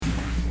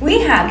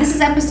This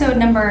is episode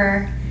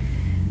number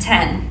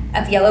 10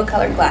 of Yellow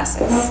Colored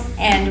Glasses.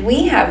 And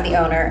we have the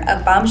owner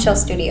of Bombshell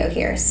Studio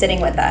here sitting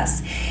with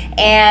us.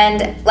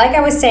 And like I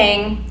was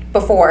saying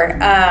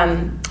before,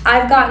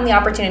 I've gotten the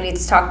opportunity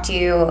to talk to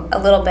you a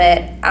little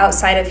bit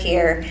outside of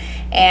here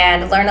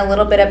and learn a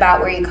little bit about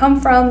where you come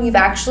from. You've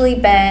actually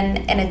been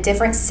in a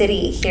different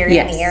city here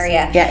in the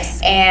area.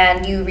 Yes.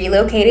 And you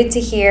relocated to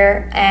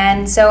here.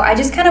 And so I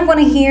just kind of want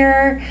to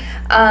hear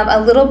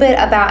a little bit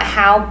about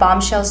how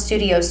Bombshell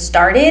Studios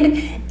started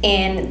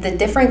in the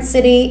different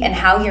city and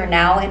how you're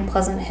now in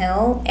Pleasant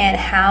Hill and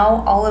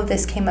how all of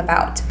this came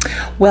about.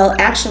 Well,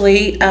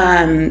 actually,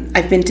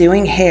 I've been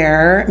doing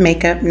hair,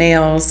 makeup,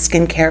 nails,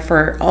 skincare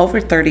for over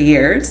 30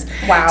 years.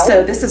 Wow.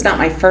 So this is not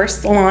my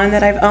first salon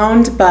that I've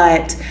owned,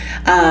 but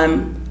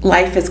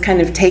life is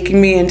kind of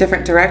taking me in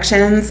different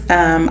directions.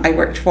 I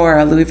worked for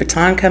a Louis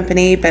Vuitton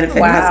company,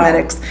 Benefit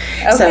Cosmetics.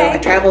 Okay. So I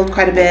traveled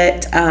quite a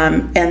bit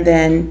and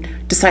then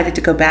decided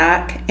to go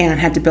back and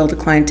had to build a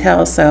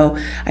clientele. So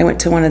I went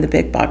to one of the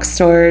big box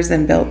stores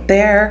and built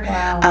there.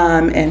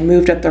 Wow. And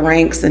moved up the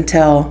ranks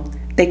until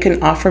they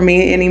couldn't offer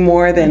me any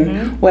more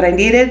than what I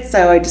needed.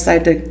 So I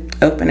decided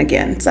to open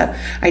again. So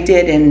I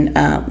did in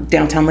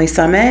downtown Lee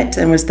Summit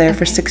and was there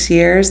for 6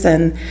 years.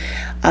 And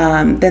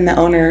then the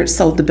owner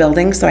sold the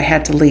building, so I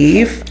had to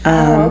leave.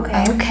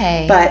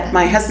 Okay. But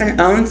my husband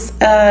owns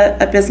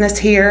a business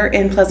here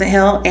in Pleasant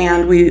Hill,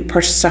 and we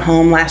purchased a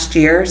home last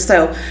year.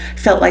 So I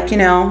felt like,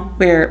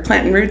 we're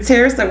planting roots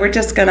here, so we're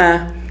just going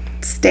to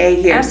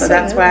stay here. Absolutely.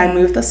 So that's why I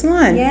moved the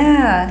salon.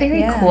 Yeah.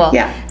 Very cool.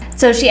 Yeah.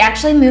 So she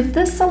actually moved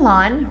the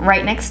salon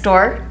right next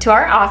door to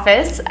our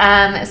office.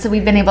 So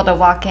we've been able to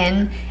walk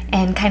in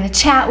and kind of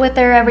chat with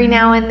her every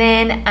now and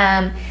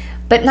then.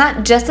 But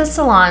not just a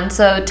salon.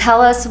 So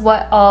tell us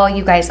what all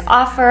you guys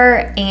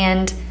offer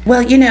and...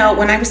 Well,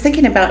 when I was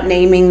thinking about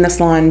naming the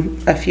salon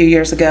a few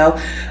years ago,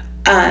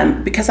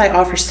 because I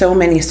offer so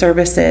many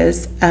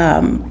services,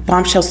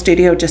 Bombshell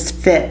Studio just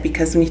fit,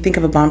 because when you think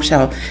of a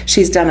bombshell,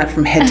 she's done it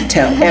from head to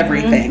toe,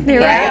 everything,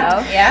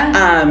 right?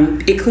 Yeah.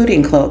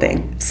 Including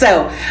clothing.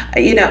 So,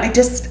 I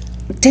just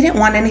didn't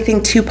want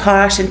anything too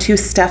posh and too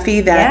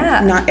stuffy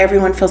that not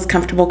everyone feels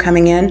comfortable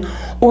coming in,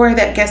 or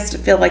that guests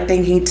feel like they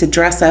need to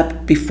dress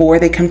up before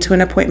they come to an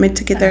appointment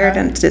to get there.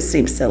 And it just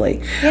seems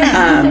silly.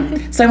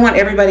 Yeah. So I want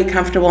everybody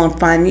comfortable and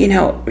fun.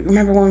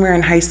 Remember when we were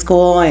in high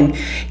school and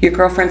your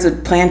girlfriends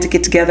would plan to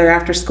get together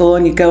after school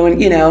and you go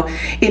and,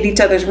 in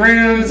each other's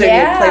rooms and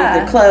you'd play with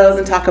their clothes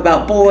and talk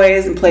about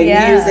boys and play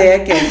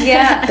music.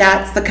 And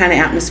that's the kind of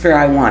atmosphere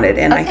I wanted.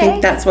 And I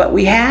think that's what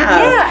we have.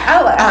 Yeah.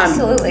 Oh,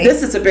 absolutely.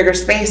 This is a bigger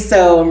space,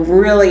 so I'm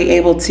really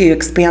able to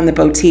expand the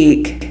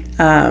boutique.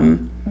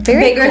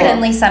 Bigger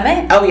than Lee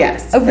Summit? Oh,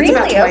 yes. Oh, really? It's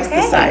about twice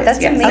the size. That's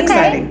amazing.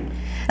 Exciting.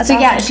 That's so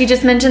awesome. she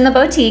just mentioned the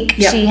boutique.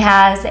 Yep. She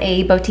has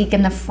a boutique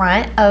in the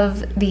front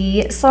of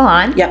the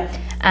salon. Yep.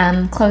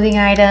 Clothing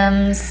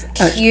items.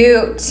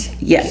 Cute.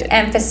 Yes.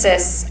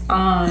 Emphasis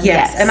on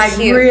Yes, and I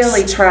cute.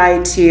 really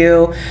try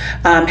to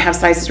have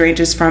sizes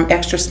ranges from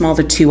extra small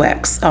to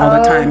 2X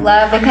all the time.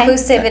 Love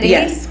inclusivity.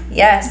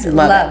 Yes.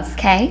 Love.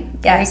 Okay.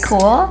 Yes. Very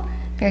cool.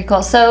 Very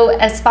cool. So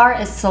as far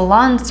as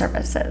salon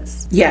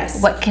services,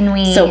 Yes. what can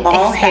we So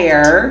all expect?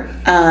 hair,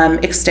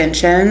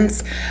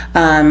 extensions,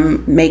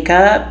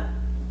 makeup,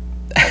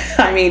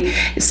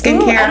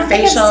 skincare, I don't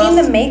think facials. I've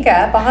seen the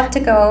makeup. I'll have to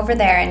go over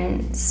there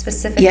and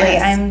specifically.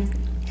 Yes. I'm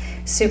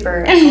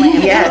super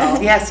glam.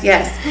 Yes.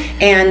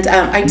 And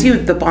I do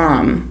the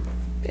Bomb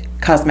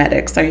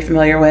Cosmetics. Are you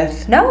familiar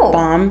with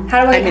Bomb?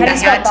 How do you spell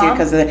had Bomb? to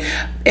because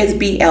it's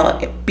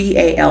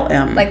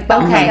BALM. Like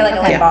bomb. Okay. Like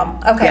a lip balm.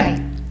 Okay.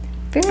 Yeah.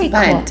 Very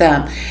cool.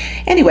 But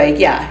anyway,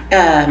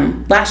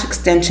 lash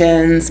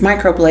extensions,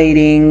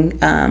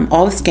 microblading,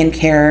 all the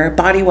skincare,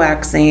 body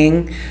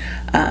waxing,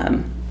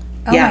 Oh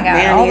my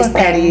God, all the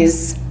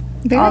manis, petties.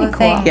 Very all the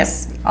cool.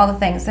 things. Yep. All the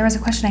things. There was a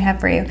question I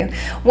have for you.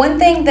 One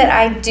thing that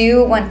I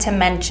do want to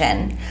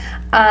mention.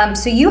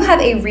 So you have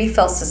a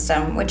refill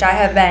system, which I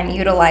have been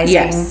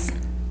utilizing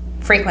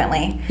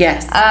frequently.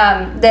 Yes.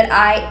 That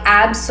I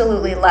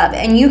absolutely love,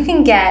 and you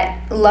can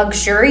get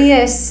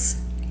luxurious.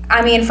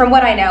 From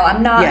what I know,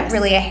 I'm not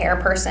really a hair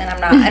person. I'm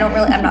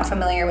not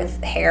familiar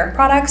with hair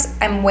products.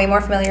 I'm way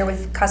more familiar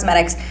with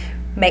cosmetics,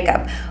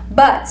 makeup.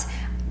 But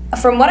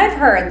from what I've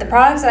heard, the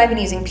products that I've been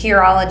using,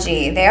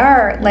 Pureology, they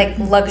are like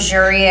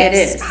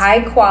luxurious, high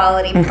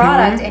quality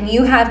product, and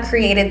you have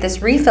created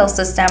this refill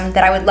system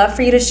that I would love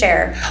for you to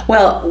share.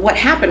 Well, what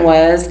happened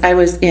was I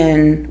was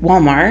in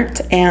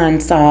Walmart and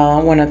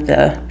saw one of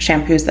the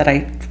shampoos that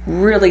I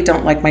really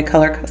don't like my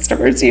color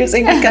customers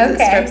using because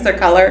it strips their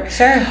color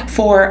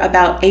for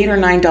about $8 or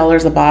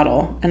 $9 a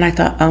bottle. And I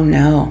thought, oh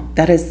no,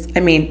 that is,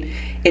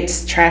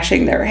 it's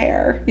trashing their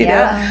hair, you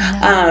Yeah.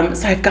 know?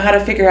 So I've got to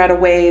figure out a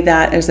way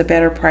that there's a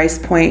better price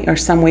point or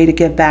some way to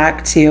give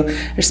back to,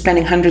 they're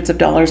spending hundreds of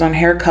dollars on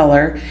hair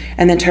color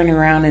and then turning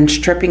around and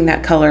stripping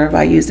that color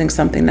by using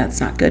something that's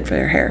not good for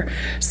their hair.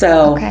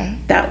 So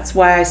that's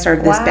why I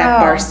started this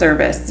back bar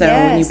service. So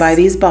when you buy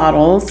these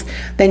bottles,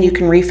 then you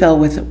can refill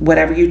with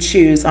whatever you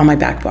choose on my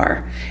back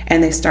bar.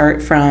 And they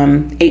start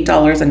from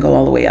 $8 and go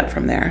all the way up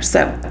from there.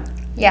 So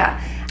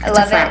yeah. It's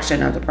a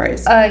fraction of the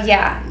price.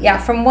 Yeah.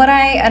 From what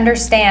I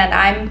understand,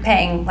 I'm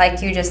paying,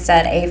 like you just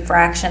said, a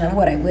fraction of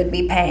what I would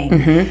be paying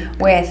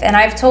with. And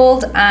I've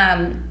told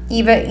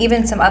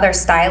even some other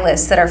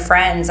stylists that are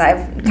friends,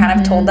 I've kind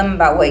of told them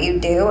about what you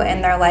do,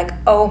 and they're like,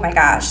 "Oh my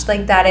gosh,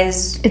 like that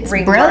is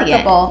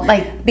brilliant.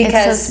 Like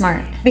because it's so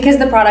smart because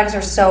the products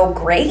are so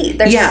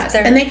great."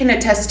 And they can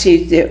attest to,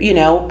 you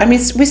know, I mean,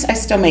 I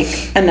still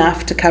make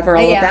enough to cover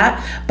all of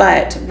that,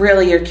 but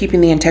really you're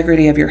keeping the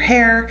integrity of your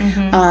hair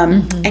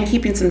and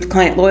keeping some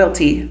client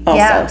loyalty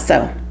also.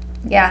 So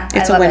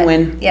it's a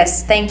win-win.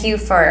 Yes, thank you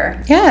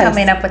for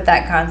coming up with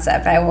that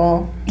concept. I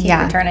will keep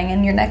returning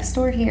in your next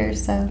store here.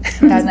 So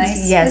that's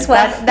nice. Yes,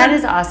 that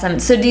is awesome.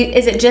 So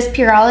is it just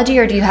Pureology,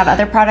 or do you have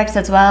other products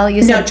as well?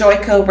 No,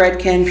 Joico,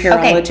 Redken,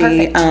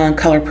 Pureology,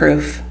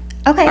 Colorproof.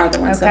 Are the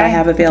ones that I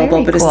have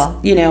available. Very cool.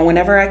 It's, you know,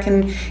 whenever I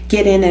can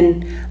get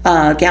in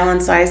gallon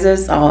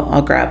sizes,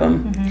 I'll grab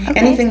them.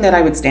 Anything that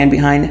I would stand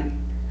behind.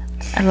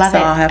 I love it.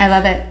 I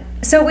love it.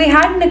 So we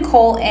had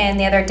Nicole in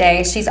the other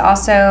day. She's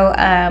also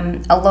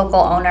a local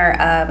owner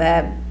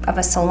of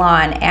a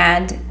salon,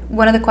 and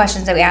one of the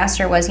questions that we asked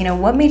her was, you know,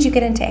 what made you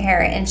get into hair?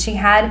 And she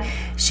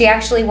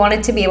actually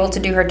wanted to be able to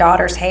do her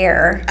daughter's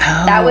hair.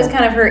 That was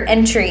kind of her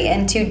entry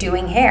into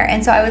doing hair.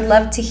 And so I would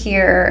love to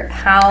hear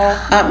how...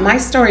 my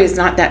story is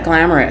not that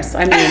glamorous.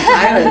 I mean,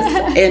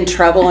 I was in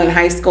trouble in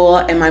high school,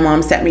 and my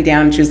mom sat me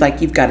down and she was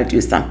like, "You've got to do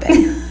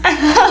something."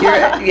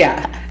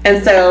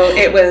 And so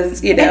it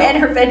was, you know... An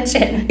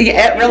intervention.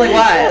 Yeah, it really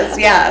was.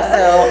 Yeah,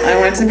 so I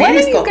went to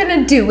beauty school. What are you going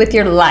to do with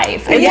your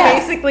life? It's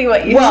basically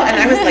what you and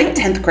I was like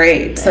 10th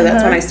grade, so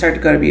that's when I started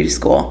to go to beauty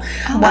school.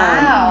 Oh,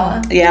 wow.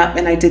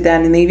 And I did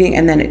that in the evening,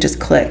 and then it just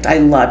clicked. I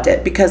loved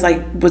it because I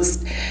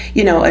was,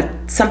 you know,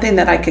 something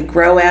that I could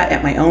grow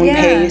at my own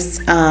pace,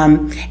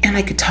 and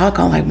I could talk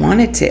all I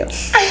wanted to.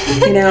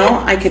 You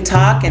know, I could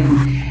talk and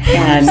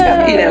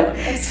you know,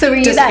 so were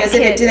you just that because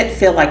kid? It didn't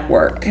feel like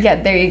work. Yeah,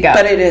 there you go.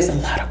 But it is a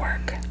lot of work.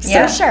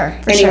 Yeah, so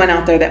anyone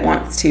out there that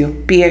wants to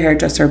be a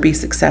hairdresser, be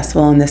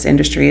successful in this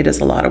industry, it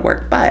is a lot of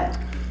work, but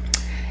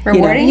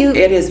rewarding.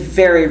 It is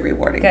very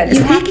rewarding. Good.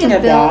 Speaking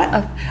of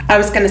that, I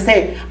was going to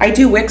say I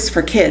do wigs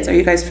for kids. Are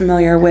you guys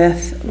familiar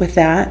with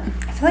that?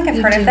 I feel like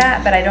I've heard of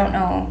that, but I don't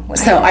know what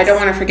So I don't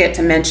want to forget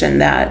to mention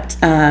that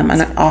I'm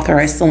an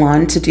authorized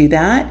salon to do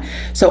that.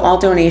 So all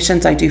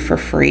donations I do for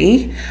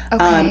free.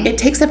 It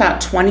takes about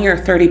 20 or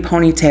 30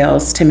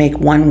 ponytails to make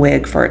one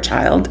wig for a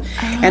child.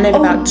 And at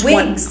about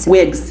 20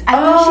 wigs. I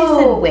thought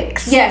she said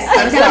wicks. Yes,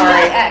 I'm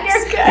sorry.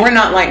 You're good. We're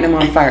not lighting them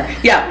on fire.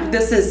 Yeah,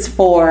 this is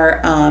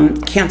for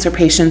cancer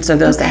patients or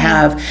those that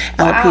have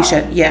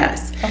alopecia.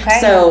 Yes. Okay.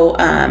 So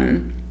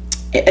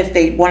if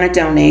they want to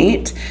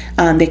donate,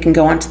 they can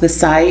go onto the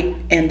site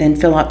and then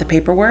fill out the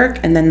paperwork,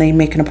 and then they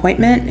make an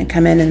appointment and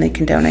come in and they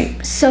can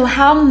donate. So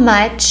how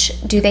much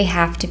do they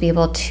have to be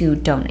able to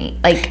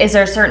donate? Like, is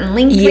there a certain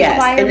length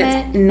requirement?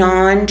 Yes, and it's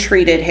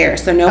non-treated hair,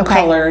 so no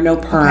color, no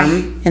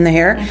perm in the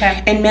hair.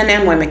 Okay. And men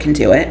and women can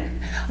do it.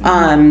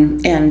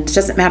 And it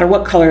doesn't matter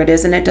what color it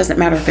is, and it doesn't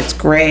matter if it's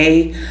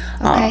gray,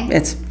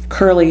 it's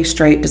curly,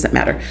 straight, doesn't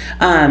matter.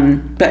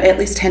 But at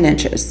least 10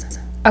 inches.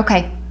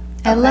 Okay.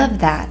 I love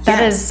that.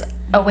 That is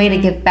a way to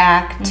give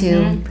back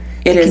to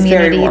it the is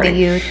very community, rewarding. the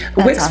youth.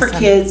 That's Wigs for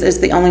Kids is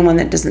the only one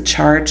that doesn't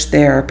charge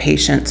their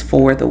patients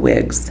for the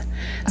wigs.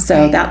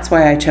 So that's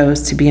why I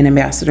chose to be an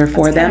ambassador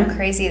for them. Kind of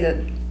crazy that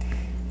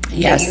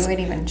you would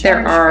even charge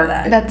there are for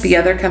that. the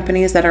other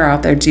companies that are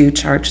out there do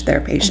charge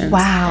their patients.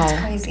 Wow. That's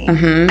crazy.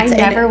 I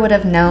never would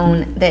have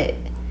known that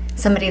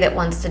somebody that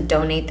wants to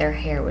donate their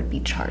hair would be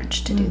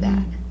charged to do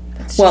that.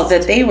 Well,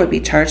 that they would be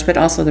charged, but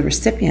also the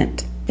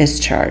recipient is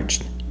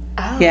charged.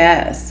 Oh.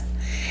 Yes.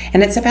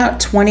 And it's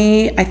about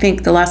I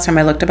think the last time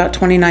I looked, about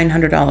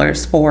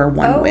 $2,900 for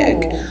one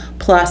wig,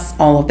 plus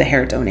all of the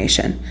hair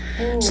donation.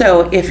 Ooh.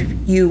 So if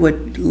you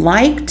would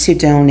like to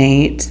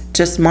donate,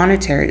 just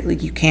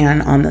monetarily, you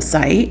can on the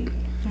site.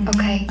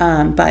 Okay.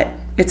 But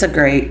it's a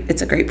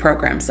great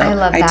program. So I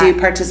love that. I do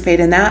participate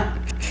in that.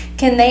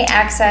 Can they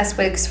access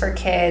Wigs for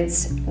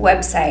Kids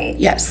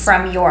website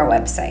from your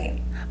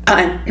website?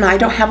 I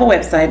don't have a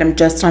website. I'm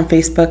just on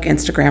Facebook,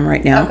 Instagram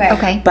right now.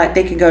 Okay. But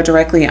they can go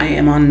directly. I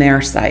am on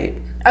their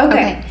site.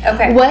 Okay.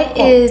 What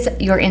is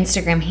your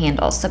Instagram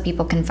handle so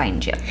people can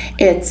find you?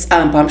 It's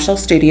Bombshell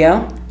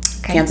Studio,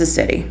 Kansas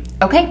City.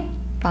 Okay.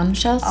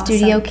 Bombshell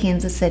Studio,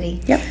 Kansas City.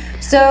 Yep.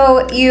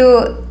 So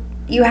you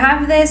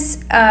have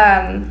this.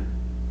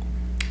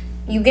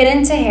 You get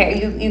into hair.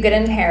 You get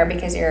into hair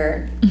because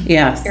you're a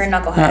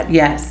knucklehead.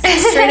 Yes.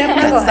 Straight up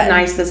knucklehead.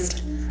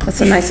 That's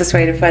the nicest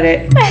way to put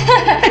it.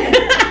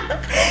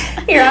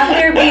 You're out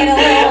there being a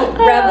little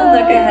rebel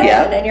look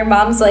ahead. And your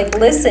mom's like,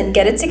 listen,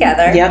 get it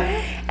together. Yep.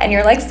 And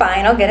you're like,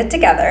 fine, I'll get it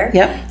together.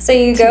 Yep. So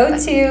you go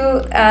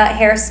to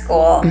hair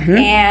school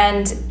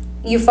and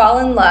you fall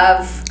in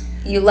love.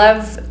 You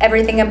love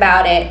everything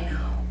about it.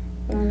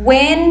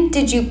 When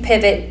did you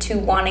pivot to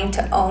wanting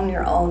to own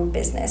your own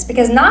business?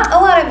 Because not a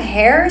lot of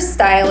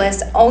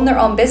hairstylists own their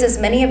own business.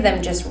 Many of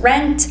them just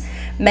rent.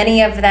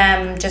 Many of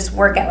them just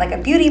work at like a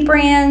beauty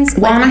brand.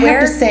 Well, I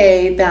have to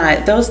say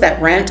that those that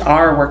rent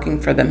are working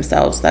for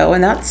themselves, though,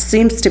 and that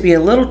seems to be a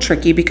little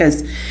tricky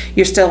because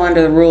you're still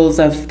under the rules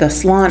of the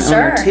salon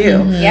owner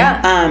too.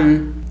 Yeah.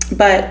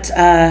 But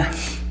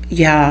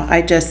yeah,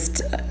 I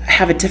just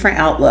have a different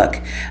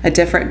outlook, a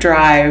different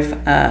drive.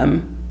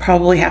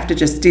 Probably have to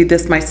just do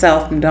this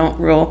myself and don't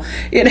rule,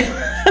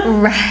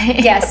 Right.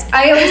 Yes.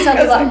 I always tell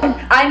people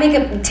I make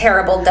a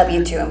terrible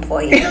W-2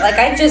 employee. Like,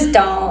 I just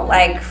don't,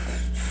 like,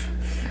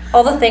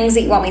 all the things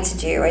that you want me to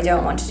do, I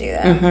don't want to do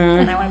them.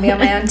 And I want to be on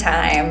my own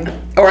time.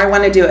 Or I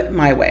want to do it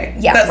my way.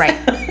 Yeah. Right.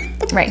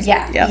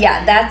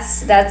 Yeah.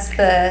 That's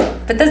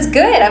but that's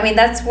good. I mean,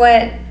 that's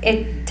what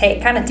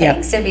it kind of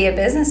takes to be a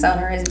business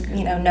owner is,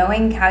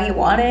 knowing how you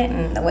want it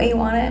and the way you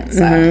want it.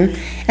 So.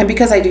 And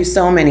because I do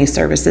so many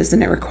services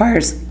and it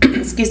requires,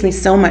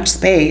 so much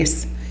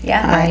space.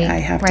 Yeah. I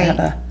have to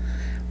have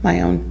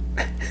my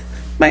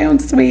own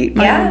suite.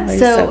 My own place,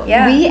 so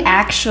we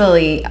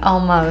actually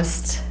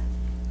almost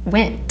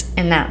went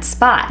in that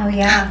spot. Oh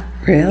yeah.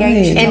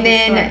 Really?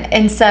 Yeah,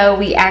 and so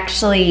we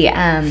actually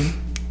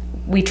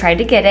we tried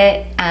to get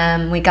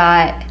it. We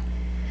got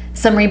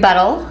some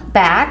rebuttal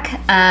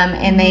back,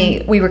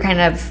 and we were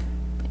kind of,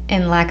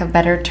 in lack of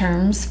better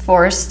terms,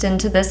 forced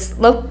into this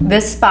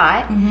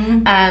spot,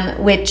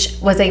 which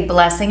was a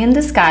blessing in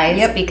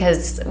disguise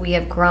because we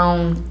have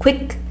grown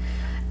quick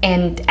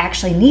and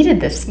actually needed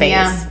this space.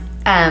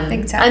 Yeah.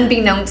 Big time.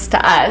 Unbeknownst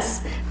to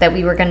us that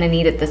we were going to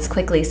need it this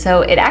quickly.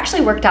 So it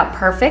actually worked out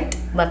perfect.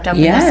 Left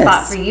open a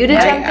spot for you to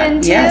jump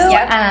into.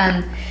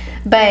 Yes.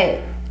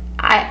 But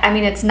I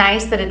mean, it's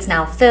nice that it's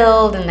now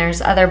filled and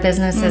there's other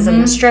businesses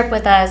in the strip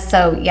with us.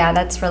 So yeah,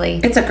 that's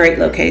really... It's a great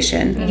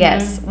location.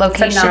 Yes,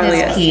 location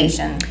is key.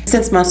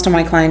 Since most of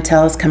my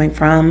clientele is coming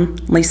from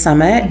Lee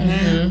Summit,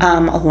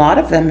 a lot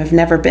of them have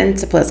never been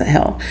to Pleasant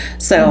Hill.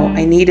 So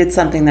I needed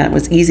something that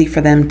was easy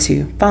for them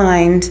to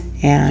find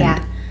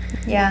and...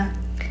 Yeah.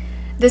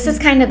 This is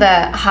kind of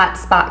the hot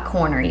spot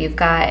corner. You've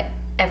got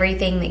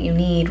everything that you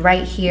need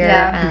right here.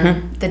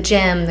 The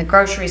gym, the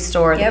grocery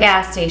store, the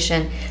gas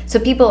station. So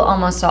people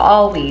almost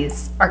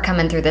always are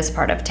coming through this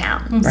part of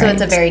town. So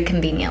it's a very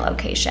convenient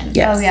location.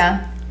 Yes. Oh,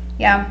 yeah.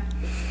 Yeah.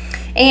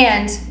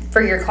 And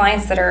for your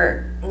clients that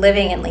are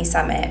living in Lee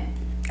Summit,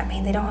 I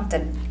mean, they don't have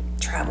to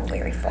travel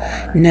very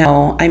far.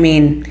 No, I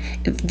mean,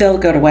 they'll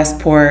go to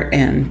Westport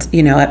and,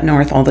 up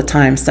north all the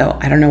time. So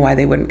I don't know why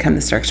they wouldn't come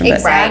this direction.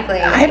 Exactly.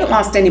 But I haven't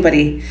lost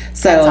anybody.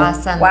 So that's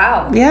awesome.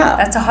 Wow. Yeah.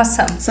 That's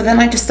awesome. So then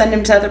I just send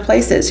them to other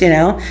places,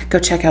 go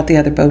check out the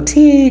other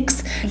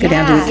boutiques, go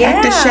down to the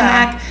Cactus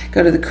Shack,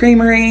 go to the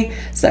Creamery.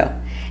 So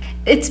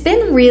it's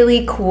been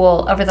really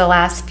cool over the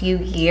last few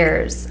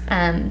years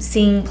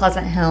seeing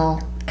Pleasant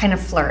Hill kind of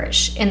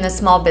flourish in the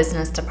small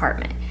business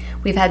department.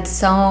 We've had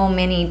so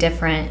many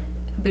different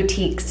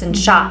boutiques and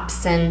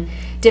shops and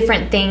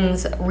different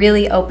things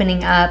really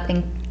opening up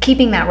and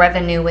keeping that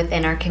revenue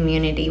within our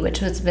community, which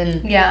has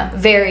been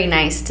very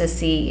nice to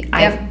see.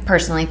 I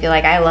personally feel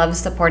like I love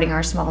supporting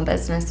our small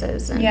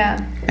businesses. And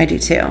I do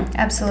too.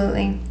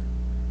 Absolutely.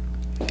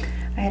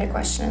 I had a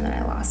question and then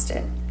I lost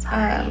it.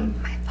 Sorry,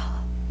 my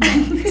fault.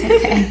 It's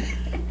okay.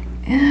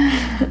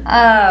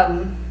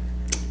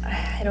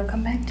 It'll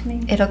come back to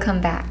me. It'll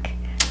come back.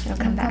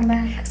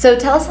 So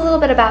tell us a little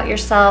bit about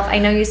yourself. I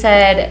know you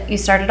said you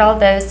started all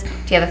this.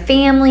 Do you have a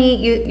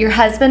family? Your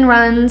husband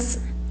runs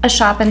a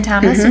shop in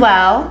town as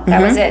well.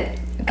 That was it.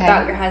 Okay.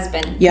 About your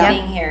husband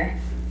being here.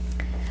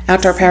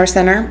 Outdoor Power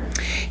Center.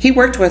 He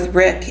worked with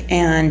Rick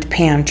and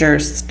Pam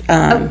Durst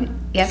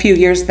a few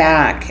years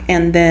back,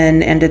 and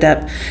then ended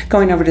up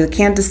going over to the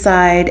Kansas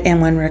side.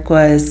 And when Rick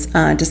was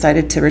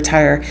decided to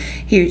retire,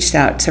 he reached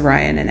out to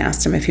Ryan and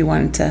asked him if he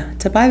wanted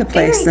to buy the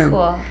place. Very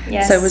cool.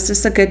 Yes. So it was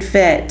just a good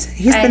fit.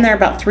 He's been there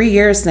about 3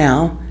 years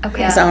now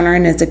as owner,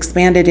 and has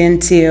expanded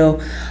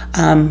into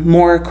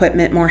more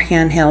equipment, more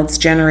handhelds,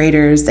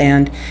 generators,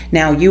 and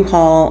now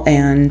U-Haul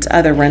and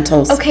other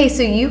rentals. Okay,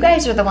 so you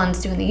guys are the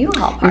ones doing the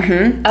U-Haul part.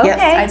 Okay.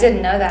 Yes. I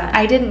didn't know that.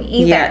 I didn't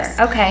either. Yes.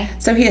 Okay.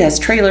 So he has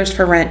trailers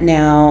for rent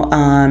now,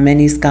 and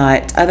he's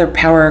got other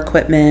power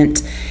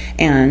equipment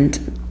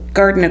and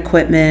garden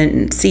equipment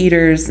and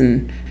seeders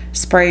and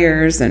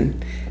sprayers.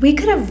 And we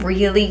could have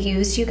really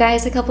used you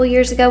guys a couple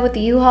years ago with the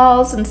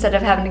U-Hauls instead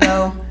of having to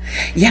go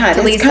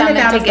it's kind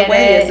of out of the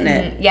way, isn't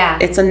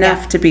it? It's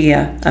enough to be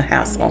a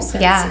hassle.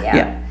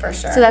 Yeah, for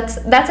sure. So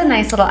that's a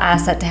nice little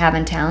asset to have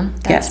in town.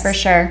 That's for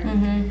sure.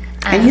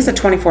 And he's a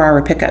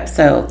 24-hour pickup,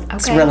 so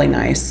it's really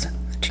nice.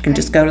 You can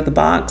just go to the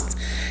box,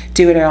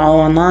 do it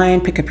all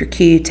online, pick up your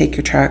key, take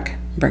your truck,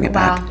 bring it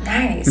back.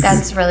 Nice.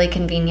 That's really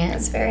convenient.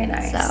 That's very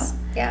nice. So.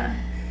 Yeah.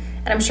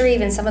 And I'm sure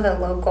even some of the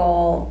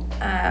local,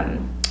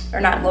 or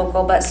not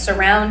local, but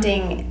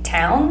surrounding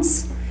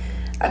towns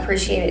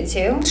appreciate it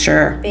too.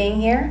 Sure. Being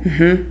here.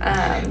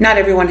 Not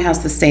everyone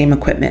has the same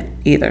equipment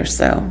either,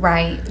 so.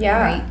 Right.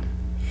 Yeah. Right.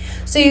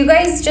 So you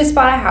guys just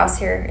bought a house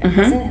here in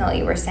Pleasant Hill,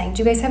 you were saying. Do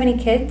you guys have any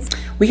kids?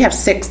 We have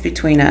 6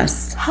 between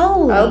us.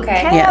 Holy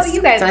Okay. cow, Yes.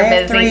 you guys So are I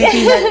have busy. 3,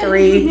 he had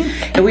 3,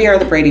 and we are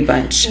the Brady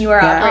Bunch. You are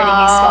operating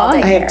a small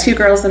daycare. I have 2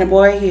 girls and a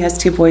boy. He has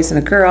 2 boys and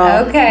a girl.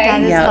 Okay.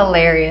 That is Yep.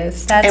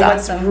 hilarious. That's And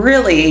awesome. what's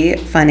really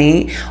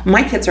funny,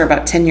 my kids are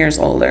about 10 years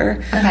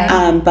older,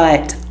 Okay.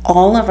 but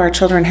all of our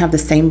children have the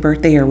same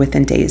birthday or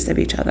within days of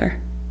each other.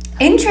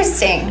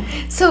 Interesting.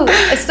 So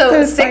it's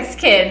 6 like-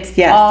 kids,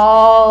 Yes.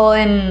 all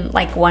in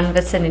like one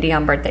vicinity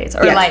on birthdays,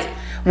 or Yes. like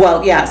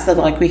Well, yeah, so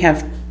like we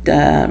have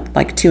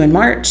like 2 in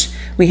March,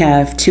 we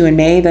have 2 in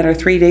May that are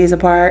 3 days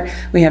apart,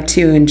 we have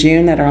 2 in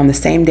June that are on the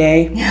same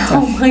day.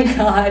 Oh my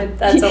God,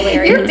 that's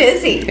hilarious. you're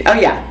busy, Oh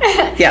yeah,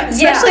 yeah.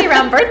 especially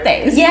around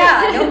birthdays.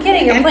 Yeah, no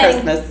kidding. You're And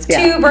planning Christmas,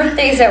 yeah. 2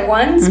 birthdays at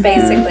once,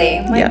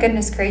 basically. My Yeah.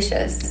 goodness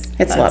gracious.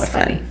 It's a lot of That's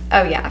fun. funny.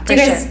 Oh yeah, for Do you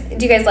sure. guys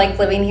do you guys like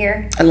living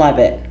here? I love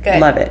it. Good.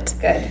 Love it.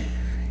 Good.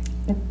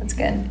 That's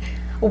good.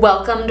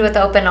 Welcomed with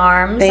open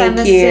arms. Thank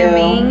I'm you.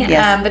 assuming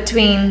Yes.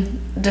 between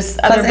just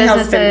other Pleasant Hill's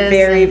businesses. been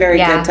very, and- very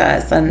yeah. good to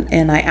us,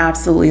 and I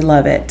absolutely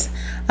love it.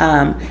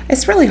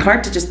 It's really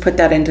hard to just put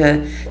that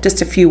into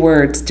just a few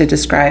words to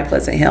describe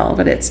Pleasant Hill,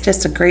 but it's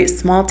just a great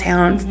small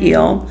town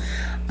feel.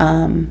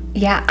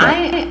 Yeah,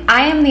 I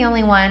am the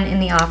only one in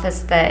the office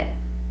that,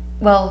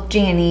 well,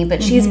 Janie,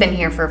 but she's been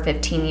here for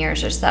 15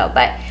 years or so.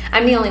 But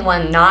I'm the only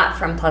one not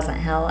from Pleasant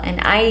Hill, and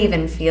I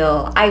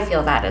feel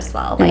that as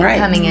well. Like Right.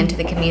 coming into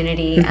the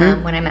community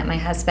when I met my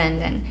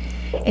husband, and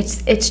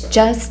it's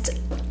just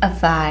a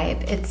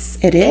vibe.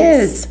 It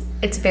is.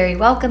 It's very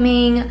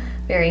welcoming,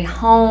 very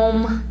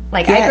home.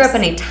 Like I grew Yes. up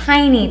in a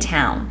tiny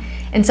town,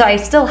 and so I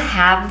still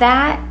have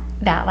that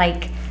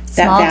like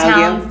That small value.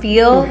 town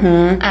feel,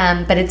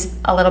 but it's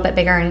a little bit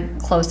bigger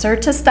and closer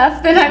to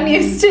stuff than I'm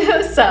used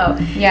to. So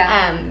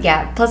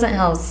Yeah. Pleasant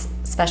Hill's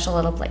special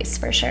little place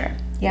for sure.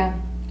 Yeah,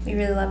 we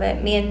really love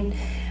it. Me and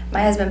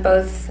my husband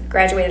both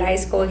graduated high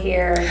school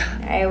here.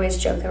 I always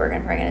joke that we're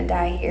probably gonna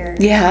die here.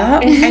 Yeah,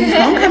 and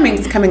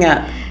homecoming's coming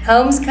up.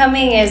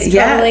 Homecoming is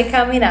Yes. totally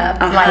coming up.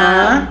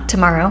 Like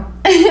tomorrow.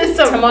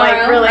 So Tomorrow,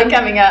 like really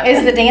coming up.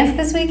 Is the dance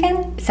this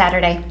weekend?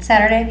 Saturday.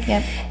 Saturday?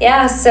 Yep.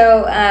 Yeah,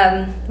 so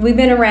we've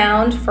been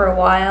around for a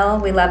while.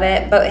 We love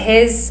it. But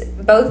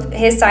both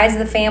his sides of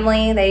the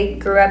family, they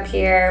grew up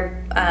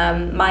here.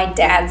 My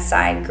dad's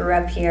side grew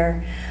up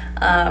here.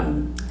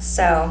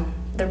 So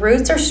the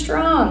roots are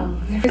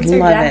strong. The roots are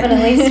Love it.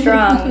 definitely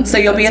strong. So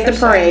you'll be at the That's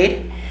for sure.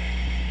 parade.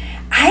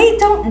 I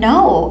don't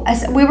know.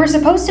 We were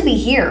supposed to be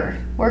here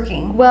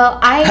working. Well,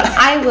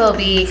 I will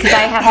be because I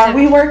have Are to.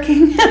 we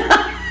working?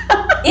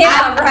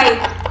 Yeah, right.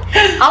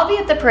 I'll be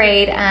at the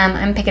parade.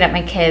 I'm picking up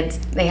my kids.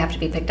 They have to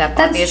be picked up.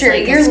 That's obviously,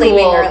 true. You're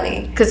leaving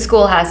early. because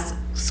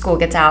school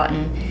gets out,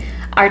 and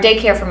our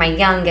daycare for my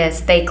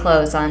youngest, they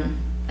close on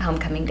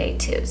homecoming day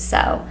too. So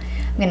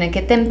I'm gonna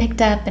get them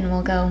picked up, and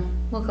we'll go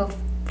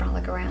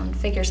frolic around,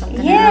 figure something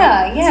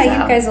out. Yeah,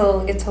 So- you guys will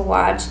get to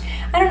watch.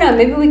 I don't know.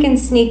 Maybe we can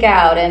sneak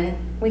out and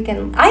we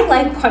can. I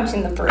like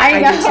watching the parade. I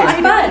know. It's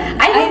fun.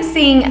 I love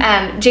seeing.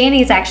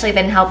 Janie's actually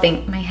been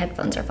helping. My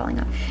headphones are falling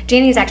off.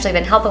 Janie's actually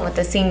been helping with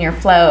the senior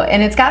float,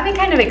 and it's got me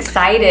kind of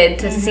excited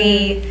to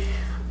see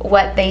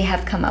what they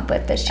have come up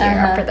with this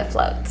year for the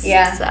floats.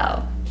 Yeah.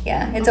 So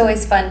Yeah, it's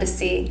always fun to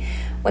see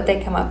what they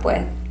come up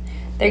with.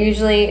 They're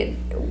usually.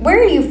 Where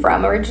are you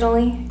from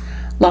originally?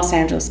 Los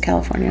Angeles,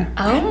 California.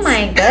 oh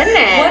my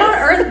goodness. What on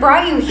earth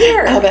brought you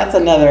here? Oh, that's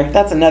another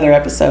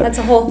episode. That's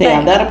a whole Yeah,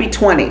 thing. that'll be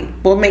 20.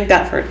 We'll make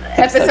that for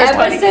episode Episode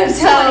 20.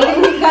 Episode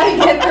 20. We've got to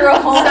get through a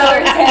whole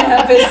other 10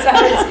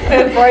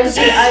 episodes before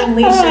she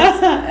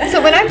unleashes.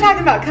 So when I'm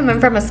talking about coming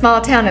from a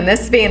small town and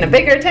this being a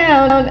bigger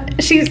town,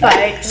 she's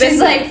like, She's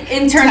like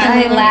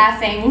internally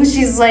laughing.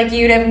 She's like,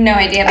 you'd have no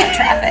idea about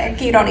traffic.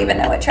 You don't even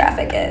know what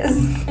traffic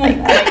is. like,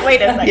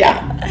 wait a second.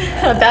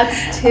 Yeah.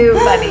 That's too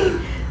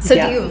funny. So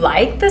Yeah. do you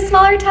like the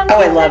smaller town? Oh,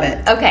 I love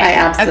it. Okay. I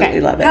absolutely Okay.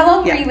 love it. How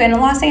long Yeah. were you in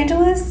Los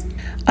Angeles?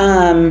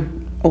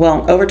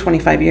 Well, over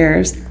 25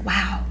 years.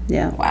 Wow.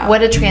 Yeah. Wow.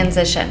 What a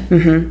transition.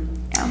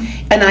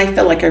 And I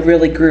feel like I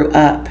really grew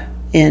up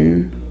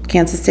in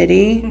Kansas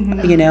City,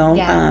 you know.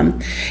 Yeah.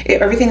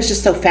 Everything's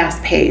just so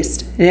fast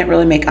paced. I didn't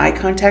really make eye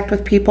contact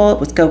with people. It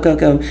was go, go,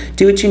 go.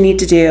 Do what you need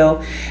to do.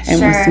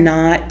 And was Sure.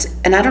 not,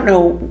 and I don't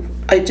know,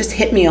 it just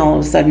hit me all of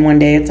a sudden one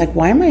day. It's like,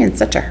 why am I in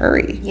such a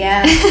hurry?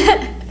 Yeah.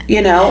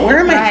 You know, where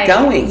am Right. I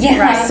going? Yeah.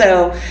 Right.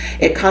 So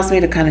it caused me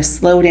to kind of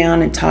slow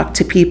down and talk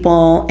to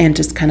people and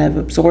just kind of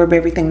absorb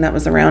everything that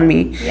was around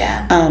me.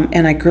 Yeah.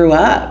 And I grew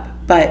up.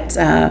 But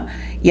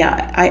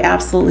yeah, I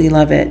absolutely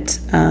love it.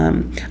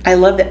 I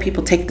love that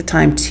people take the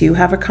time to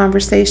have a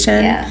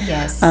conversation. Yeah.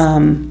 Yes.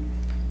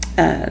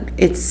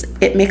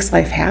 It makes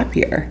life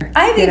happier.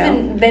 I've you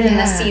even know? been in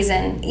the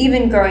season,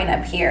 even growing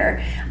up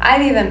here,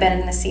 I've even been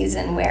in the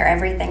season where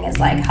everything is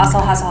like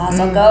hustle, hustle,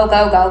 hustle, go,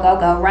 go, go, go,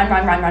 go, run,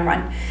 run, run, run,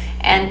 run.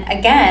 And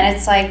again,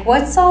 it's like,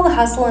 what's all the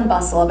hustle and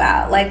bustle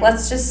about? Like,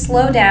 let's just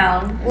slow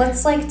down.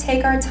 Let's like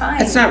take our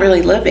time. It's not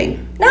really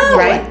living. No,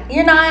 right?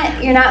 You're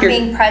not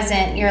being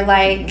present. You're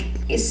like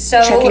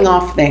so checking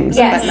off things,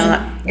 but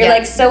not. You're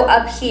like so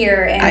up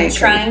here and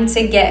trying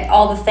to get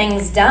all the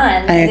things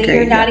done that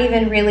you're not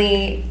even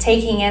really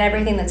taking in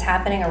everything that's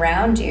happening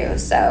around you.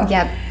 So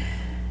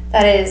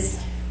that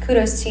is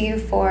kudos to you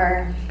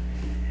for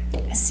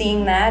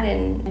seeing that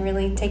and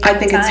really taking I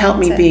think it's helped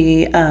me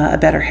be a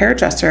better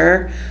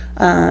hairdresser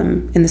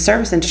in the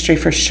service industry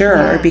for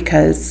sure,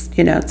 because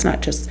it's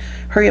not just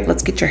hurry up,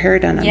 let's get your hair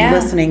done. I'm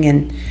listening,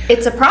 and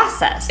it's a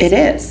process. It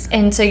is.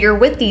 And so you're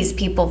with these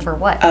people for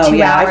what? Oh,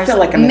 2 hours? I feel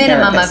like I'm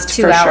minimum of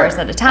 2 hours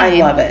at a time. I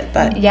love it,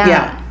 but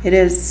it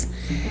is,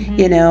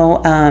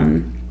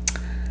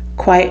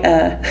 quite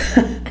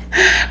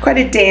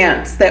a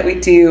dance that we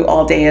do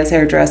all day as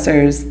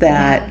hairdressers.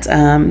 That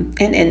and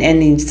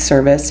any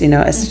service,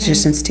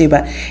 estheticians too,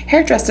 but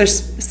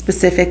hairdressers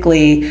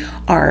specifically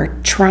are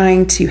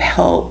trying to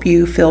help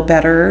you feel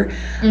better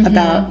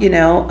about,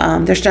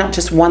 there's not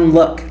just one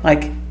look,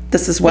 like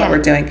this is what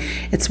we're doing.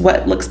 It's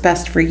what looks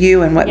best for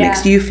you and what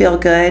makes you feel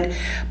good.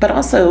 But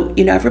also,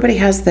 everybody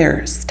has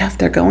their stuff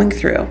they're going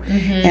through,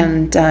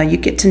 and you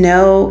get to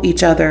know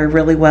each other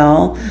really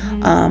well.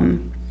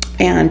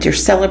 And you're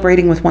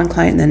celebrating with one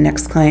client, and the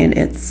next client,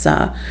 it's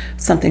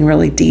something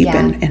really deep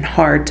and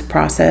hard to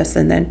process,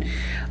 and then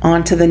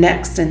on to the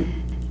next. And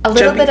a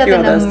little bit of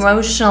an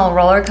emotional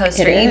roller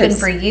coaster, even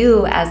for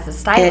you as the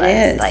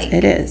stylist.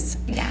 It is.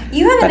 Yeah,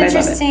 you have an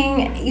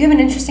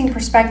interesting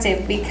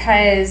perspective,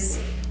 because,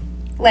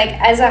 like,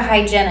 as a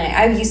hygienist,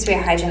 I used to be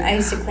a hygienist. I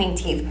used to clean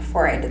teeth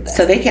before I did this.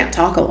 So they can't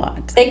talk a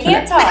lot. They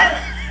can't talk,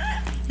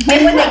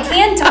 and when they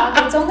can talk,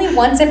 it's only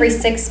once every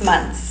 6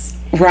 months.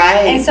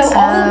 Right. And so all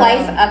the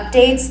life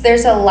updates,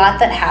 there's a lot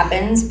that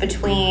happens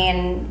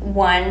between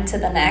one to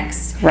the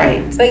next.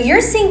 Right. But you're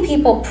seeing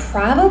people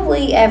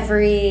probably about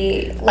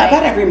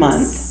every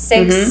month.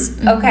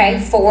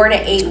 4 to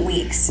 8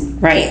 weeks.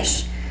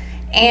 Right.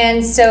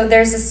 And so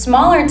there's a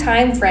smaller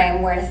time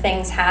frame where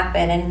things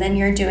happen, and then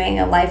you're doing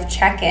a life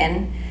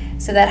check-in.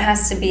 So that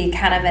has to be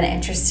kind of an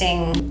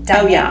interesting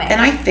dynamic. Oh, yeah. And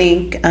I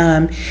think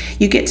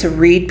you get to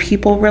read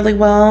people really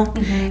well.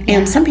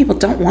 And some people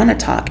don't want to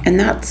talk, and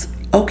that's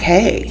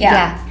okay.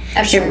 Yeah.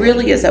 Absolutely. It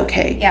really is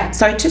okay. Yeah.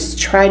 So I just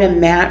try to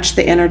match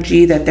the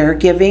energy that they're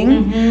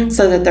giving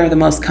so that they're the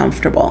most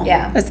comfortable.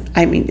 Yeah.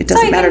 It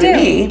doesn't matter to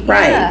me.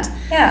 Right.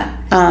 Yeah.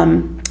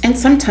 And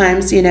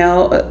sometimes,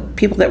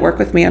 people that work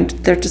with me,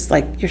 they're just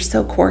like, you're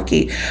so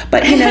quirky.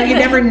 But, you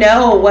never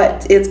know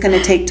what it's going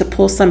to take to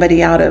pull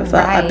somebody out of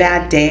a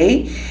bad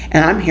day.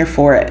 And I'm here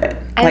for it.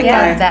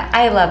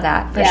 I love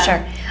that for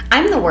sure.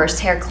 I'm the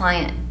worst hair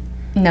client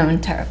known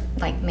to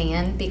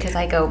man, because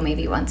I go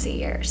maybe once a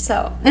year,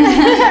 so we'll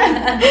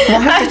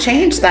have to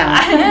change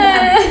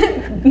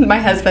that. My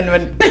husband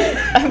would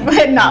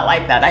not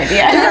like that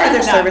idea. There are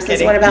other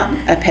services. What about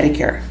a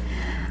pedicure?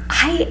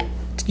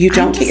 You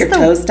don't get your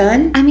toes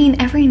done? I mean,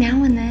 every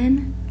now and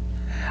then.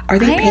 Are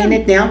they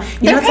painted now?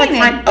 They're it's painted.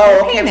 like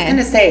I was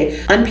gonna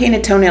say,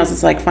 unpainted toenails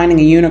is like finding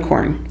a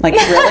unicorn. Like,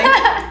 really?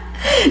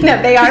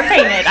 No, they are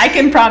painted. I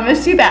can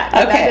promise you that.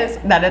 Okay.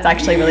 That is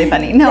actually really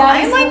funny. No,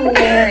 I'm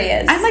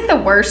hilarious. I'm like the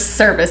worst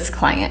service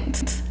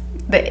client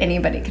that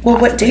anybody could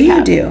possibly what do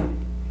you do?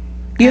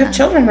 You have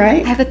children,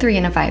 right? I have a 3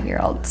 and a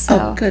 5-year-old. So.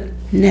 Oh,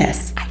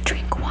 goodness. I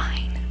drink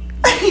wine.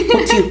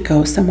 Well, do you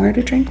go somewhere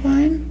to drink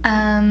wine?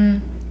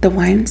 The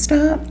wine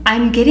stop?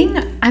 I'm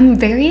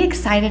very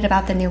excited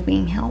about the new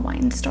Wing Hill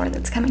wine store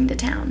that's coming to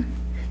town.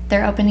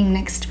 They're opening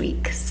next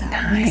week, so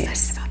I'm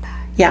excited about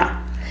that.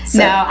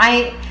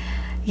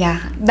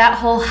 Yeah. That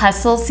whole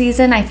hustle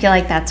season, I feel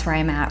like that's where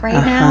I'm at right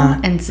now.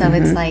 And so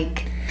it's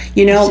like...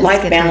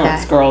 life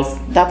balance, girls.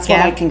 That's what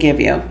I can give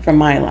you from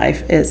my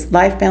life. Is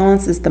life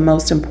balance is the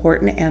most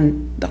important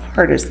and the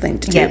hardest thing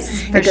to do.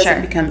 Yes, for it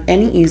doesn't become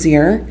any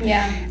easier.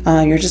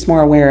 Yeah. You're just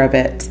more aware of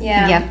it.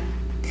 Yeah. Yep.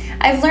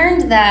 I've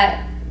learned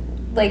that,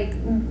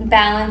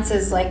 balance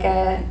is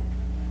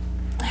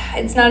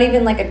it's not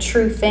even a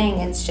true thing.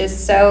 It's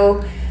just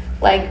so...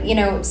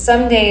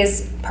 some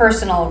days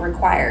personal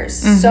requires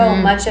so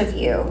much of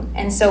you,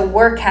 and so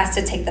work has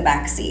to take the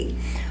back seat.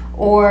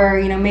 Or,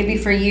 maybe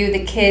for you,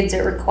 the kids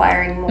are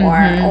requiring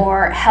more,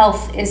 or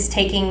health is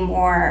taking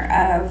more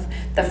of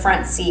the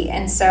front seat.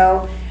 And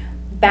so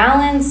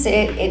balance,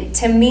 it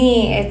to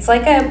me, it's you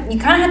kind of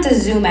have to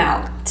zoom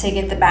out to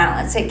get the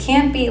balance. It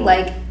can't be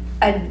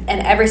and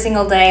every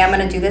single day, I'm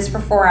going to do this for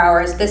 4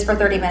 hours, this for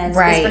 30 minutes,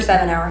 this for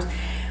 7 hours.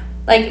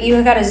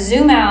 You got to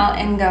zoom out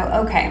and go,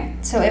 okay,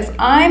 so if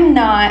I'm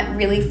not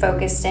really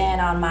focused in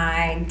on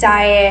my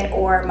diet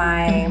or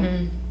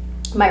my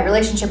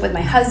relationship with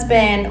my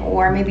husband,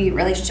 or maybe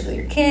relationship with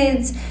your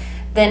kids,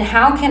 then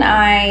how can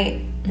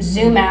I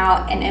zoom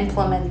out and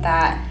implement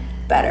that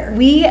better?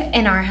 We,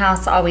 in our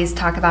house, always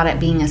talk about it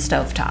being a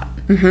stovetop.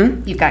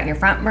 You've got your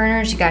front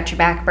burners, you got your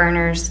back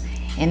burners,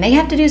 and they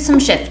have to do some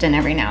shifting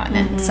every now and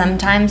then.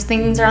 Sometimes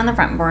things are on the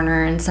front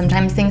burner, and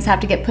sometimes things have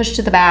to get pushed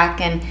to the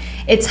back, and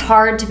it's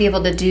hard to be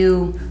able to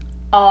do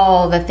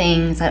all the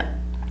things at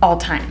all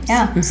times.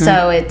 Yeah.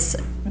 So it's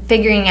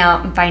figuring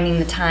out and finding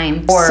the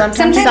time for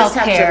sometimes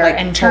self-care have to,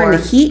 and turn the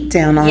heat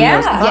down on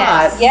those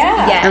pots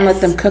and let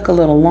them cook a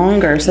little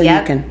longer so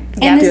you can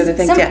do other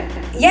things.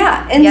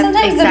 And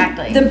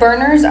sometimes the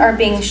burners are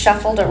being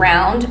shuffled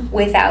around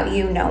without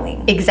you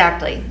knowing.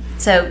 Exactly.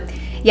 So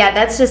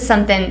that's just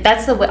something,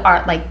 that's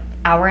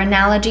our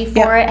analogy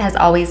for it has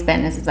always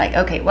been is it's like,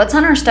 okay, what's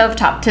on our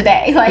stovetop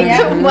today? Like,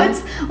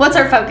 what's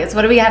our focus?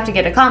 What do we have to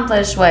get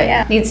accomplished?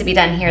 What needs to be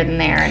done here and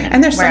there?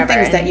 And there's some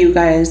things that you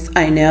guys,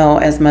 I know,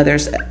 as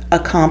mothers,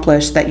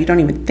 accomplish that you don't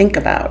even think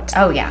about.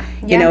 Oh, yeah.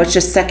 You know, it's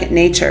just second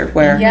nature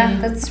where... Yeah,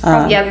 that's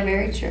probably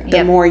very true.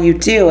 The more you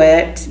do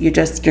it,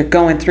 you're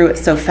going through it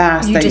so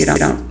fast that you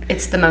don't...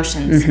 It's the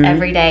motions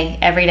every day.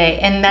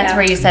 And that's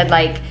where you said,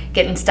 like,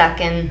 getting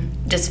stuck and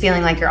just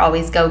feeling like you're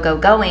always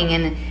going.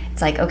 And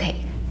it's like,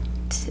 okay,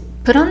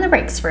 put on the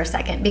brakes for a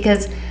second,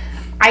 because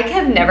I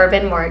have never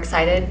been more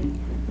excited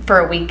for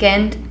a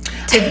weekend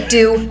to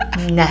do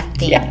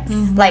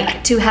nothing.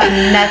 Like, to have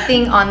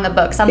nothing on the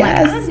books. I'm like,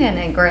 I'm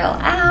gonna grill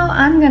out,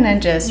 I'm gonna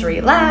just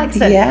relax,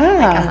 and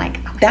I'm like,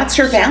 oh, that's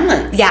your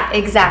balance. Yeah,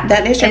 exactly.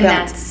 That is your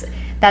balance.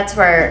 That's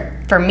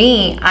where, for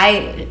me,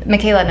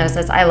 Michaela knows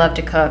this, I love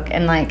to cook,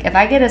 and like, if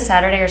I get a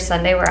Saturday or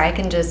Sunday where I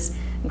can just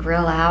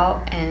grill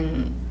out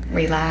and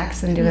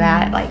relax and do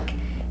that, like,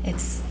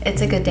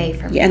 it's a good day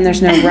for me. And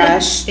there's no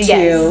rush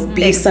to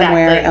be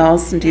somewhere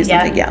else and do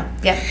something.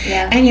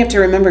 And you have to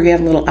remember you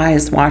have little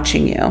eyes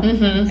watching you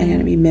and going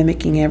to be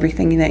mimicking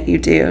everything that you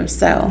do.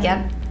 So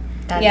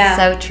that's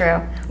so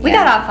true. We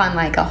got off on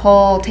like a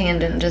whole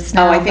tangent just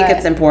now. I think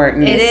it's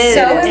important. It is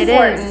so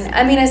important.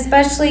 I mean,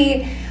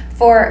 especially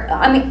for,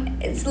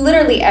 it's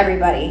literally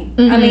everybody.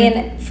 I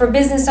mean, for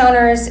business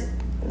owners,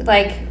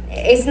 like,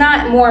 it's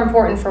not more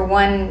important for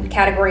one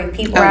category of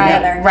people than the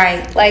other.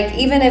 Right. Like,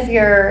 even if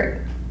you're,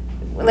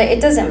 like,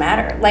 it doesn't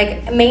matter.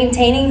 Like,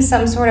 maintaining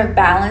some sort of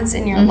balance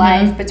in your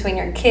life between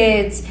your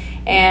kids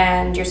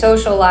and your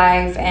social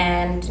life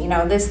and, you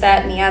know, this,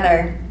 that, and the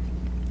other.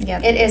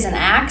 It is an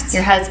act.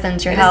 Your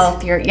husband's, your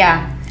health,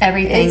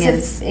 everything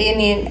is. I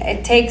mean,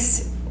 it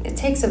takes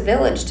a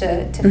village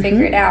to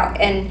figure it out.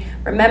 And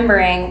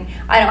remembering,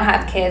 I don't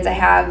have kids. I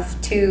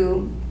have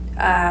two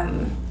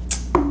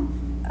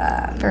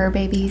fur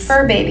babies.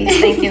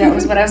 Thank you. That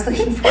was what I was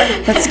looking for.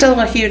 That's still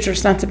a huge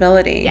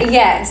responsibility.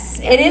 Yes,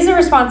 it is a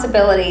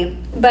responsibility.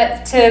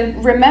 But to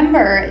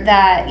remember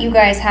that you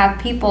guys have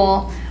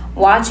people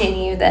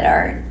watching you that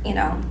are, you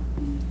know,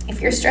 if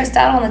you're stressed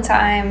out all the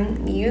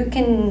time, you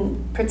can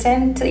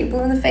pretend till you're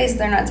blue in the face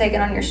they're not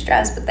taking on your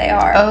stress, but they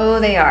are. Oh,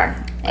 they are.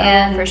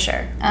 And for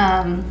sure.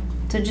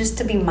 So just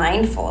to be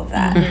mindful of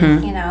that,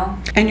 you know.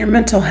 And your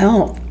mental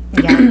health.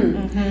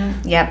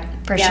 Yep.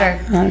 For sure.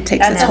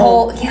 That's a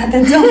whole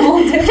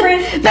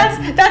different.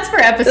 That's for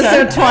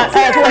episode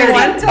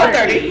 21,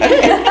 30.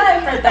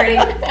 For 30.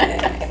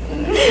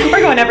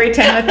 We're going every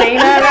 10 with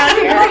Dana around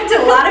here.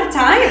 A lot of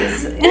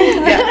times.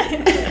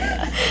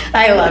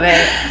 I love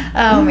it.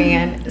 Oh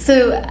man.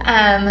 So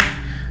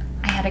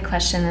I had a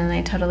question and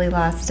I totally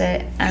lost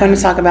it. Want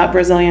to talk about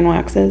Brazilian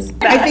waxes?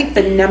 I think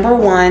the number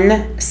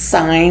one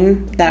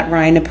sign that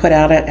Ryan had put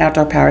out at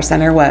Outdoor Power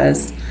Center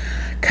was,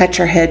 cut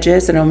your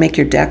hedges and it'll make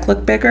your deck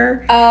look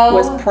bigger.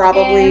 Was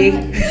probably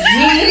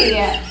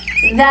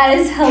that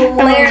is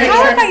hilarious.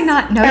 How have I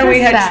not noticed that? And we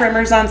had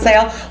trimmers on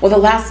sale. Well, the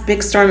last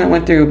big storm that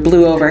went through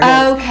blew over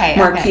his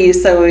marquee,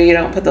 so you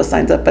don't put those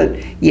signs up. But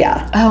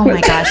oh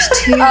my gosh,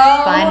 too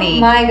funny.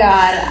 Oh my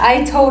god,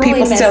 I totally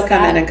people missed still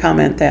come that. in and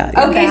comment that.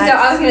 Okay, so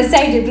I was gonna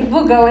say, do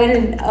people go in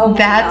and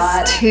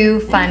that's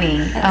too funny.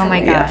 That's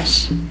my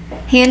gosh,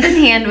 hand in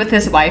hand with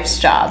his wife's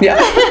job.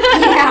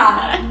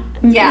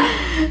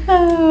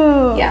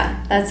 Oh.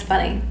 Yeah, that's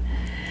funny.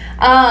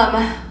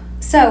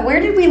 So where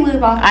did we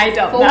leave off? I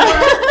don't know. We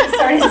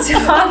started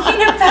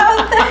talking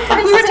about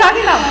that. We were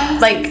talking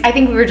about, like, I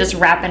think we were just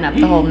wrapping up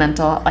the whole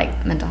mental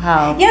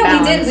health. Yeah,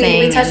 we did.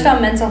 We touched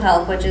on mental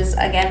health, which is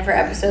again for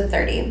episode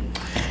 30.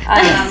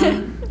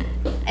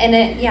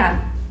 And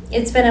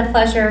it's been a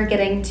pleasure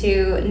getting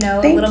to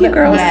know a little bit more. Thank you,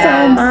 girls,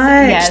 so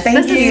much. Yes,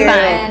 Thank you. This is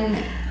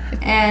fun.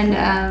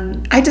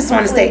 And I just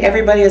want to say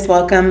everybody is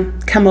welcome.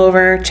 Come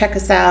over, check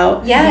us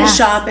out. Yes.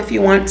 Shop if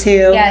you want to.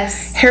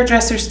 Yes.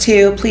 Hairdressers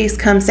too. Please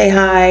come say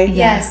hi.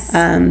 Yes.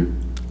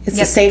 It's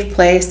a safe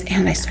place,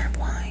 and I serve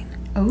wine.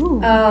 Ooh.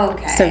 Oh,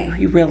 okay. So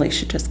you really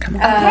should just come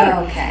over.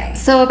 Oh, okay.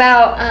 So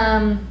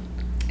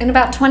in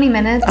about 20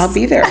 minutes. I'll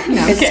be there.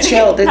 It's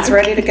chilled. It's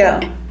ready to go.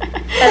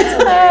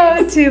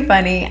 That's too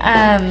funny.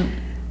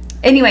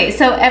 Anyway,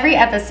 so every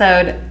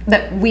episode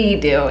that we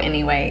do,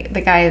 anyway,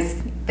 the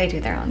guys, they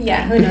do their own thing.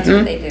 Yeah, who knows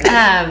what they do.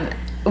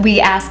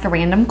 We ask a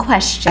random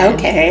question.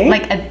 Okay.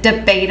 Like a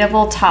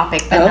debatable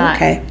topic, but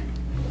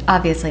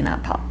obviously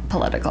not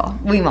political.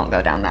 We won't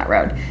go down that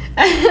road.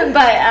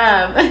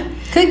 But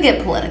could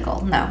get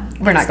political. No,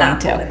 we're not going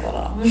to. Political at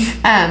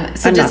all.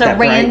 So I'm just not a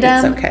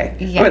random. It's okay.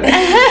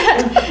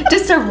 Yeah.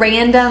 Just a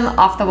random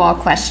off the wall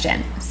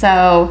question.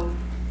 So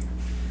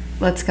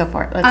let's go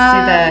for it.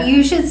 Let's do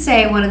You should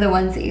say one of the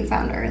ones that you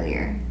found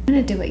earlier. I'm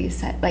gonna do what you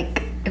said.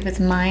 Like if it's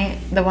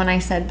the one I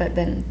said, but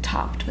then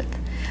topped with.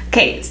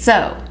 Okay,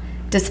 so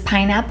does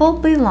pineapple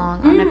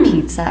belong on a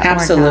pizza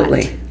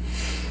Absolutely. or not?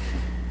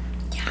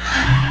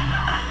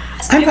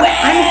 I'm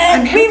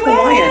half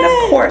Hawaiian,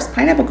 of course.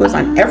 Pineapple goes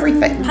on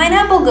everything.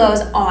 Pineapple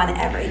goes on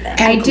everything.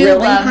 And I do grilling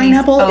love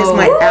pineapple is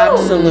my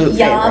absolute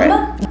Yum.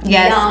 favorite.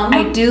 Yes, Yum.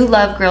 I do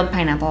love grilled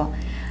pineapple.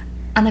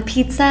 On a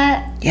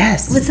pizza,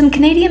 Yes. with some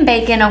Canadian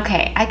bacon,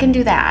 okay, I can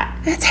do that.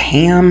 It's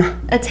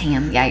ham. It's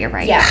ham, yeah, you're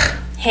right. Yeah.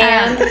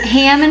 Ham.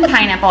 Ham and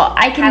pineapple.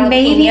 I can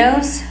maybe.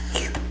 Jalapenos.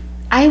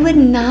 I would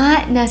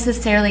not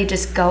necessarily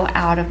just go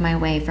out of my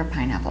way for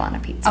pineapple on a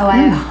pizza. Oh, I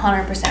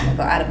 100% would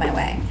go out of my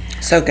way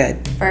So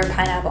good. for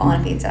pineapple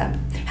on a pizza.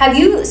 Have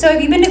you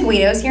been to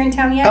Guido's here in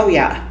town yet? Oh,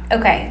 yeah.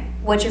 Okay.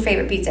 What's your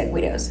favorite pizza at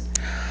Guido's?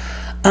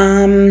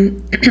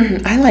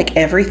 I like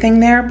everything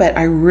there, but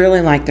I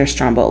really like their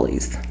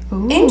strombolis.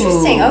 Ooh.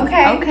 Interesting.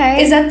 Okay.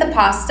 Okay. Is that the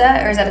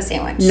pasta or is that a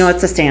sandwich? No,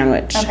 it's a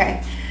sandwich.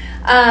 Okay.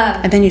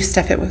 And then you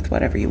stuff it with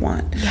whatever you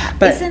want. Yeah,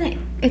 But isn't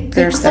it?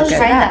 they're so good.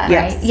 Try that,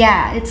 Yes. right?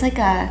 Yeah, it's like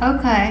a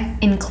Okay.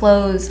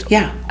 enclosed.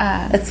 Yeah.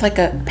 It's like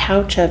a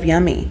pouch of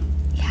yummy.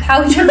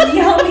 Pouch of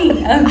yummy.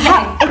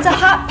 Okay. It's a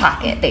hot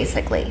pocket,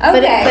 basically.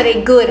 Okay. But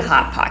a good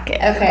hot pocket.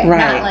 Okay. Right.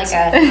 Not like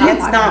a hot It's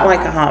pocket. not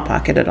like a Hot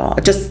Pocket at all.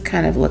 It just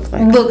kind of looks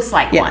like. Looks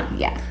like Yeah. one.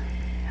 Yeah.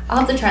 I'll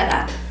have to try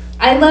that.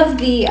 I love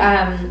the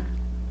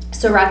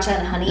sriracha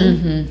and honey.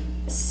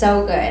 Mm-hmm.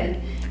 So good.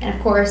 And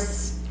of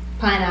course,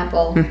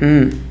 pineapple.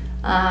 Mm-hmm.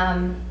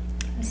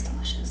 It's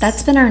delicious.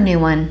 That's been our new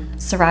one,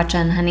 sriracha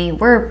and honey.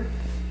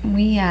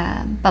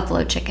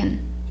 Buffalo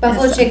chicken.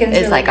 Buffalo chicken's is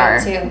really like good our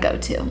too.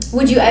 go-to.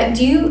 Would you have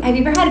you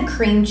ever had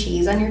cream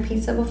cheese on your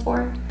pizza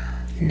before?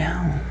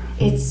 No.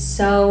 It's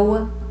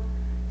so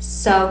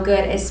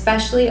good,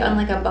 especially on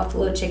like a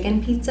buffalo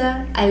chicken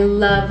pizza. I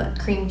love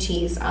cream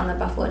cheese on the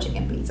buffalo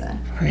chicken pizza.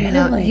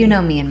 Really? You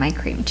know me and my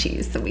cream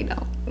cheese, so we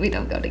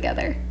don't go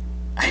together.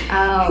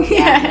 Oh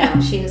yeah,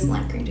 no, she doesn't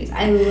like cream cheese.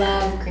 I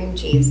love cream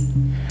cheese.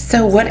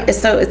 So what?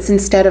 So it's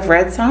instead of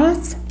red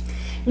sauce?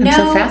 I'm No,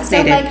 so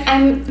fascinated. like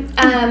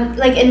I'm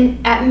like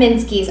at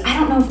Minsky's. I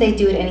don't know if they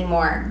do it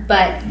anymore,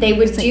 but they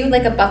would do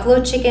like a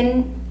buffalo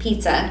chicken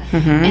pizza,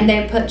 and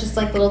they put just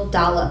like little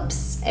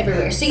dollops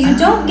everywhere. So you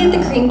don't get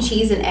the cream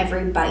cheese in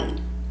every bite.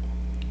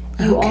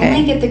 You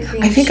only get the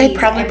cream cheese. I think I'd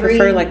probably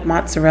prefer like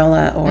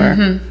mozzarella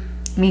or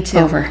Me too.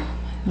 over.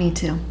 Me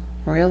too.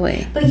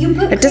 Really? But you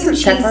put It doesn't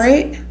cream cheese.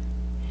 separate?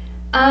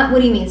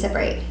 What do you mean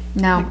separate?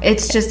 No,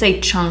 it's just a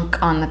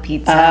chunk on the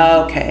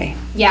pizza. Okay.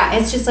 Yeah,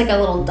 it's just like a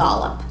little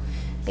dollop,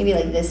 maybe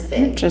like this big.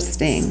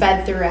 Interesting.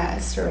 Sped through a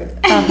sort of.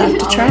 I'll have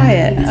to try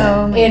it.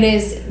 It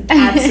is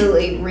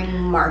absolutely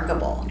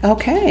remarkable.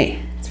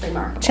 Okay. It's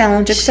remarkable.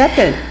 Challenge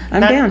accepted.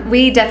 I'm down.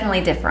 We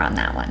definitely differ on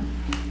that one.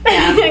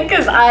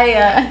 Because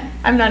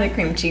I'm not a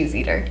cream cheese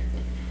eater.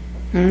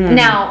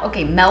 Now,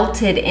 okay,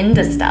 melted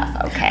into stuff,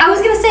 okay. I was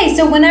gonna say,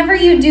 so whenever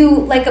you do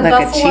like a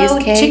Like a buffalo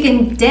cheesecake?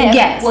 chicken dip,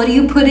 Yes. what do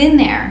you put in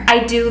there? I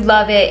do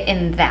love it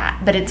in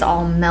that, but it's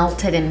all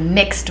melted and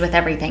mixed with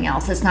everything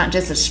else. It's not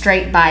just a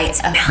straight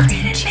bite of cream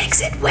cheese.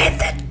 Mix it with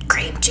the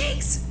cream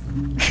cheese.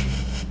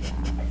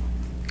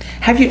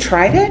 Have you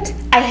tried it?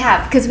 I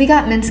have, because we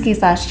got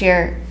Minsky's last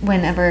year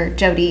whenever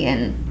Jody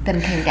and them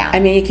came down. I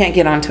mean, you can't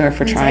get onto her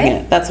for trying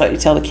did? it. That's what you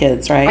tell the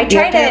kids, right? I You have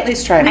tried to it. at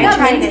least try it. I got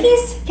tried it.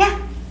 Minsky's? Yeah.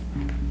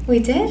 We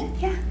did?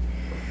 Yeah.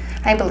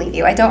 I believe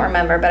you. I don't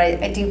remember, but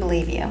I do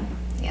believe you.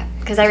 Yeah,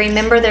 because I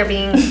remember there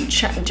being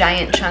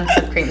giant chunks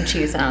of cream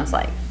cheese, and I was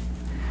like,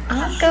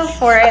 I'll go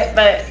for it,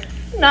 but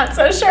not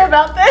so sure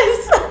about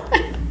this.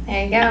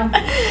 There you go.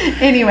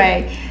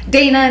 Anyway,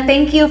 Dana,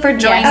 thank you for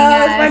joining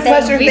us. Oh, it's my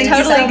pleasure. We Thank you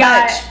totally so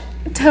got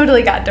much.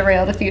 totally got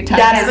derailed a few times.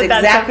 That is but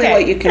that's exactly okay.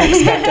 what you can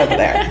expect over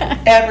there.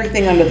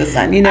 Everything under the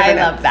sun. You never I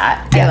know. love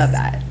that. I Yes. love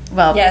that.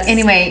 Well, Yes.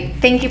 anyway,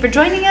 thank you for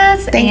joining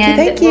us. Thank you, and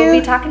thank we'll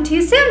you. be talking to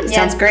you soon.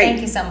 Sounds great.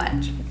 Thank you so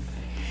much.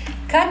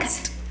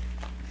 Cut.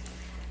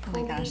 Oh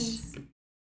my gosh.